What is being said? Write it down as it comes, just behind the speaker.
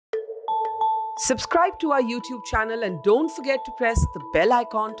Subscribe to our YouTube channel and don't forget to press the bell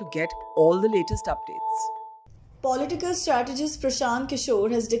icon to get all the latest updates. Political strategist Prashant Kishor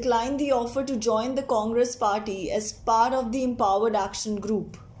has declined the offer to join the Congress party as part of the Empowered Action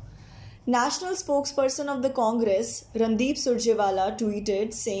Group. National spokesperson of the Congress, Randeep Surjewala,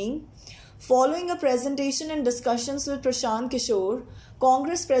 tweeted saying, "Following a presentation and discussions with Prashant Kishor,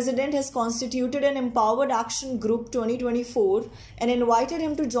 Congress President has constituted an Empowered Action Group 2024 and invited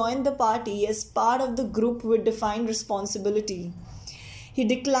him to join the party as part of the group with defined responsibility. He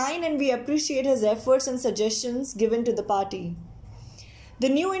declined and we appreciate his efforts and suggestions given to the party." The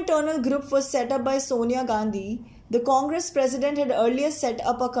new internal group was set up by Sonia Gandhi. The Congress President had earlier set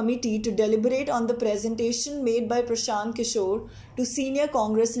up a committee to deliberate on the presentation made by Prashant Kishor to senior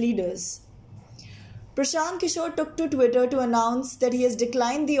Congress leaders. Prashant Kishor took to Twitter to announce that he has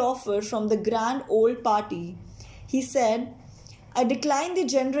declined the offer from the Grand Old Party. He said, "I decline the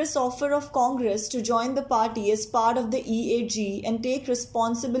generous offer of Congress to join the party as part of the EAG and take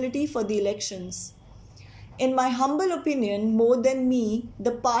responsibility for the elections. In my humble opinion, more than me,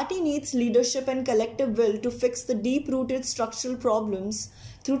 the party needs leadership and collective will to fix the deep-rooted structural problems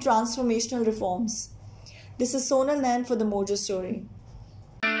through transformational reforms." This is Sonal Nain for the Mojo Story.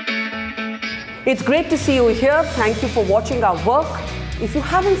 It's great to see you here. Thank you for watching our work. If you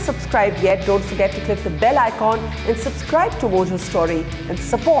haven't subscribed yet, don't forget to click the bell icon and subscribe to Mojo Story and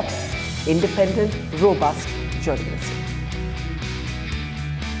support independent, robust journalism.